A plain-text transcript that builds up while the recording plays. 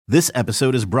This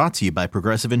episode is brought to you by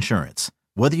Progressive Insurance.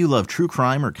 Whether you love true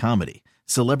crime or comedy,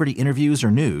 celebrity interviews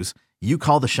or news, you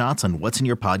call the shots on what's in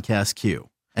your podcast queue.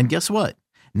 And guess what?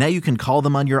 Now you can call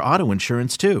them on your auto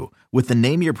insurance too with the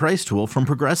Name Your Price tool from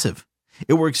Progressive.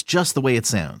 It works just the way it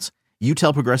sounds. You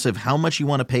tell Progressive how much you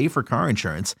want to pay for car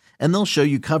insurance, and they'll show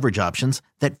you coverage options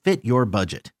that fit your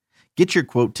budget. Get your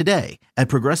quote today at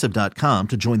Progressive.com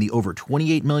to join the over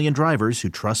 28 million drivers who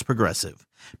trust Progressive.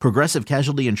 Progressive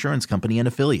Casualty Insurance Company and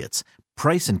Affiliates.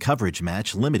 Price and coverage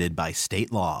match limited by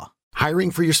state law. Hiring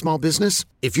for your small business?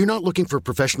 If you're not looking for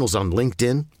professionals on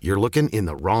LinkedIn, you're looking in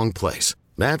the wrong place.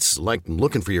 That's like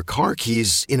looking for your car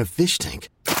keys in a fish tank.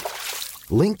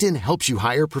 LinkedIn helps you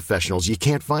hire professionals you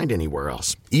can't find anywhere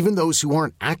else, even those who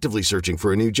aren't actively searching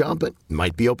for a new job but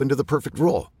might be open to the perfect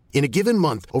role. In a given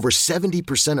month, over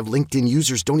 70% of LinkedIn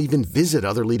users don't even visit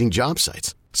other leading job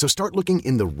sites. So start looking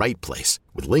in the right place.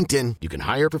 With LinkedIn, you can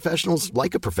hire professionals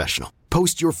like a professional.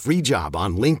 Post your free job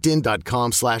on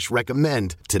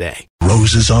linkedin.com/recommend today.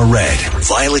 Roses are red,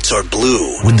 violets are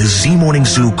blue. When the Z Morning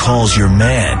Zoo calls your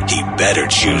man, he better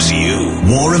choose you.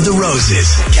 War of the Roses,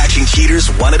 catching cheaters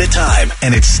one at a time,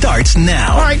 and it starts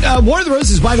now. All right, War of the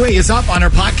Roses, by the way, is up on our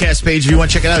podcast page. If you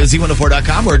want to check it out at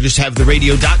Z104.com or just have the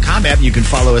radio.com app, you can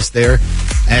follow us there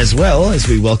as well as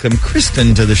we welcome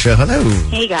Kristen to the show. Hello.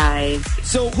 Hey, guys.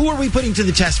 So who are we putting to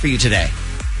the test for you today?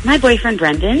 My boyfriend,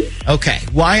 Brendan. Okay.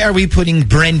 Why are we putting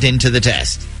Brendan to the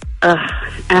test?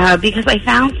 Because I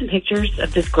found some pictures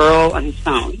of this girl on his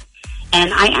phone,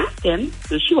 and I asked him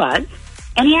who she was,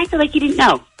 and he acted like he didn't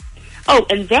know. Oh,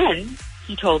 and then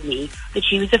he told me that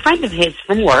she was a friend of his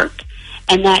from work,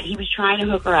 and that he was trying to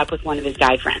hook her up with one of his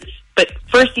guy friends. But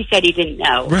first he said he didn't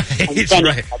know. Right, and then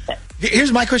right.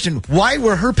 Here's my question. Why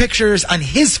were her pictures on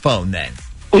his phone then?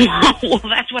 Well,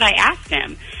 that's what I asked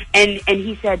him. And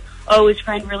he said, oh, his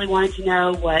friend really wanted to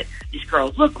know what this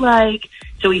girl looked like.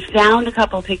 So he found a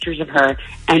couple of pictures of her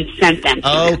and sent them to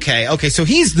him. Okay. So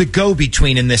he's the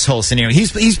go-between in this whole scenario.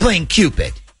 He's playing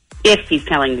Cupid. If he's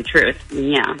telling the truth,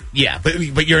 yeah. Yeah,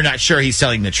 but you're not sure he's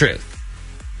telling the truth.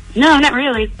 No, not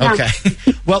really. No. Okay.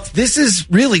 Well, this is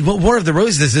really what War of the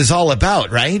Roses is all about,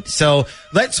 right? So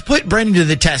let's put Brendan to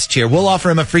the test here. We'll offer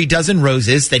him a free dozen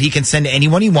roses that he can send to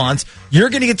anyone he wants. You're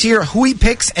going to get to hear who he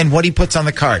picks and what he puts on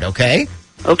the card, okay?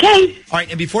 Okay. All right,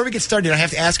 and before we get started, I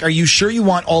have to ask, are you sure you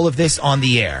want all of this on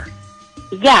the air?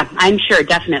 Yeah, I'm sure,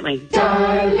 definitely.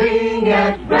 Darling,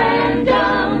 at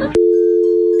random.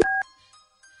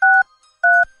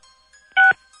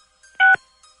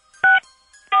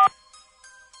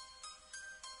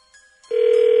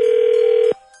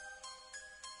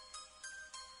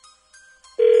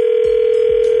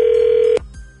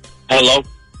 Hello?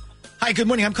 Hi, good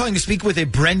morning. I'm calling to speak with a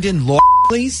Brendan Law,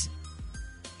 please.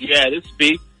 Yeah, this is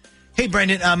B. Hey,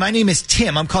 Brendan. My name is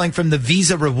Tim. I'm calling from the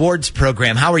Visa Rewards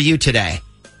program. How are you today?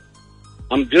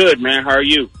 I'm good, man. How are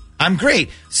you? I'm great.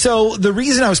 So the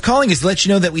reason I was calling is to let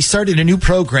you know that we started a new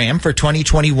program for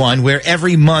 2021 where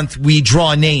every month we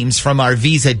draw names from our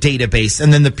Visa database,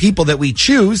 and then the people that we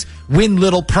choose win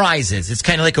little prizes. It's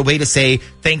kind of like a way to say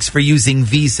thanks for using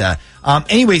Visa.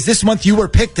 Anyways, this month you were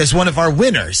picked as one of our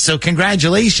winners, so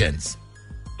congratulations.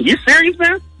 You serious,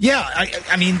 man? Yeah,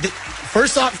 I mean,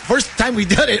 first time we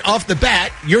did it off the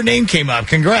bat, your name came up.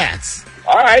 Congrats.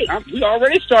 All right. We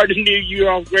already started the new year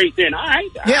off great then. All right.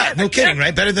 Yeah, no kidding,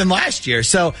 right? Better than last year.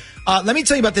 So let me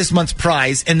tell you about this month's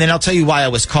prize, and then I'll tell you why I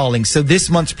was calling. So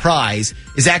this month's prize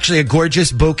is actually a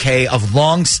gorgeous bouquet of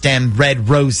long-stem red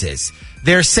roses.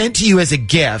 They're sent to you as a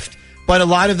gift, but a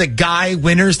lot of the guy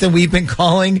winners that we've been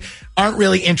calling aren't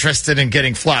really interested in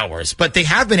getting flowers. But they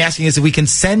have been asking us if we can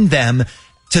send them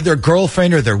to their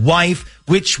girlfriend or their wife,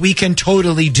 which we can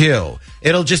totally do.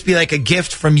 It'll just be like a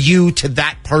gift from you to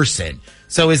that person.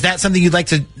 So is that something you'd like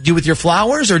to do with your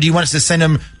flowers, or do you want us to send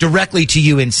them directly to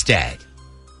you instead?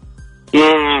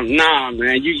 Nah,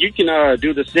 man. You can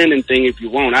do the sending thing if you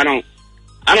want. I don't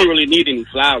really need any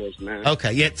flowers, man.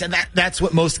 Okay, yeah, so that's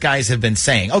what most guys have been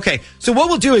saying. Okay, so what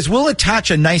we'll do is we'll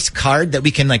attach a nice card that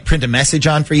we can like print a message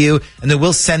on for you, and then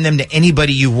we'll send them to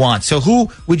anybody you want. So who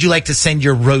would you like to send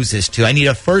your roses to? I need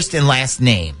a first and last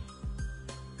name.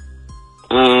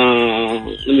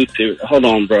 Let me see. Hold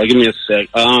on, bro. Give me a sec.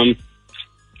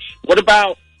 What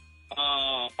about?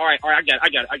 All right. I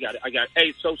got it.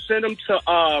 Hey, so send them to.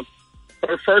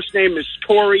 Her first name is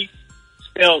Tori,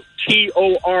 spelled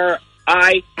Tori,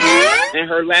 and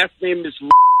her last name is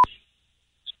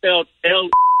spelled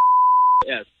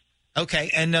L-S.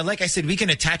 Okay, and like I said, we can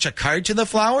attach a card to the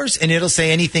flowers, and it'll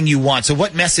say anything you want. So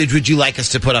what message would you like us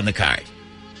to put on the card?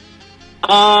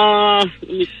 Let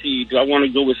me see. Do I want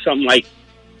to go with something like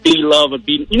be love or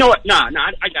be... You know what? Nah,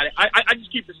 I got it. I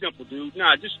just keep it simple, dude.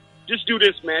 Nah, just just do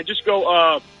this, man. Just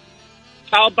go,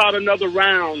 how about another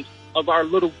round of our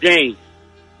little game?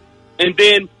 And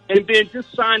then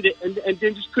just sign it, and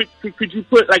then just could you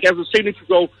put, like, as a signature,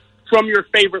 go, from your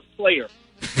favorite player.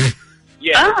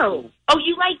 Yeah. Oh,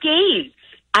 you like games.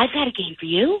 I've got a game for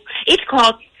you. It's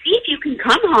called See If You Can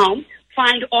Come Home,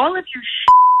 Find All of Your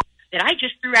that I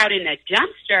just threw out in the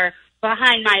dumpster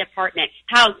behind my apartment.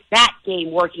 How's that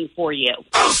game working for you?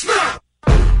 Oh, snap!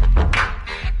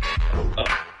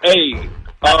 Hey,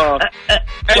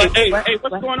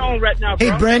 what's going on right now,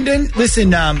 bro? Hey, Brendan,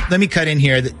 listen, let me cut in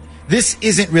here. This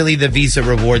isn't really the Visa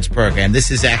Rewards program.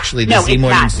 This is actually the Z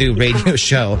Morning Zoo radio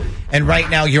show. And right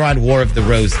now you're on War of the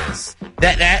Roses.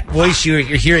 That voice you're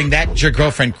hearing, that's your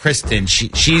girlfriend, Kristen.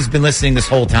 She's been listening this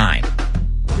whole time.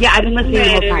 Yeah, I've been listening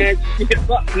the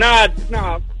whole time.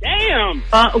 Nah, damn.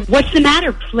 What's the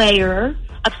matter, player?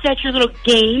 Upset your little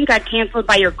game got canceled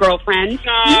by your girlfriend?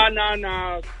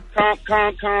 Nah.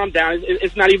 Calm down.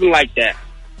 It's not even like that.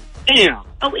 Damn.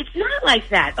 Oh, it's not like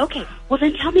that. Okay, well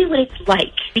then tell me what it's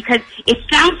like, because it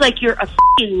sounds like you're a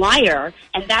f***ing liar,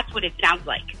 and that's what it sounds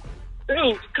like.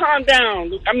 Dude, calm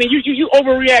down. I mean, you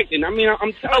overreacting. I mean,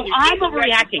 I'm telling you. I'm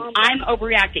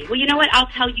overreacting. Well, you know what? I'll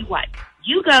tell you what.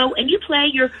 You go and you play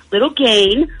your little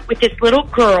game with this little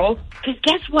girl, because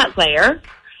guess what, player?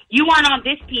 You aren't on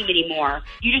this team anymore.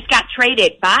 You just got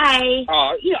traded. Bye.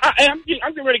 Yeah, I'm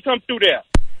getting ready to come through there.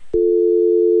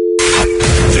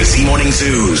 The Z Morning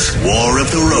Zoo's War of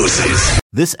the Roses.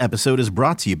 This episode is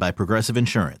brought to you by Progressive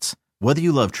Insurance. Whether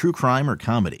you love true crime or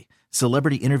comedy,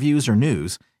 celebrity interviews or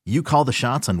news, you call the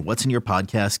shots on what's in your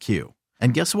podcast queue.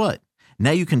 And guess what?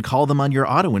 Now you can call them on your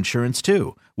auto insurance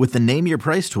too with the Name Your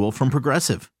Price tool from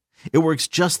Progressive. It works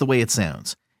just the way it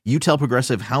sounds. You tell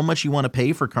Progressive how much you want to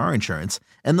pay for car insurance,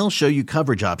 and they'll show you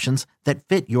coverage options that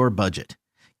fit your budget.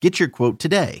 Get your quote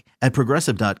today at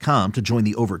Progressive.com to join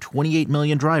the over 28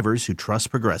 million drivers who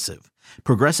trust Progressive.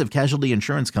 Progressive Casualty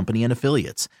Insurance Company and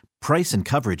Affiliates. Price and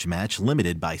coverage match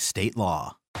limited by state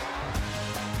law.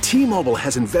 T-Mobile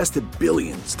has invested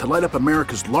billions to light up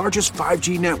America's largest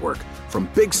 5G network, from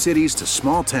big cities to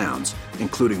small towns,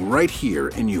 including right here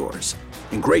in yours.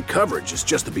 And great coverage is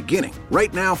just the beginning.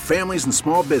 Right now, families and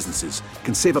small businesses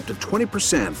can save up to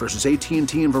 20% versus AT&T and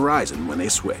Verizon when they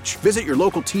switch. Visit your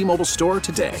local T-Mobile store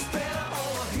today.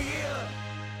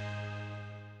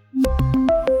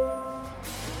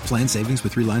 Plan savings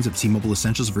with 3 lines of T-Mobile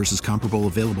Essentials versus comparable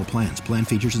available plans. Plan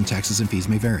features and taxes and fees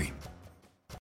may vary.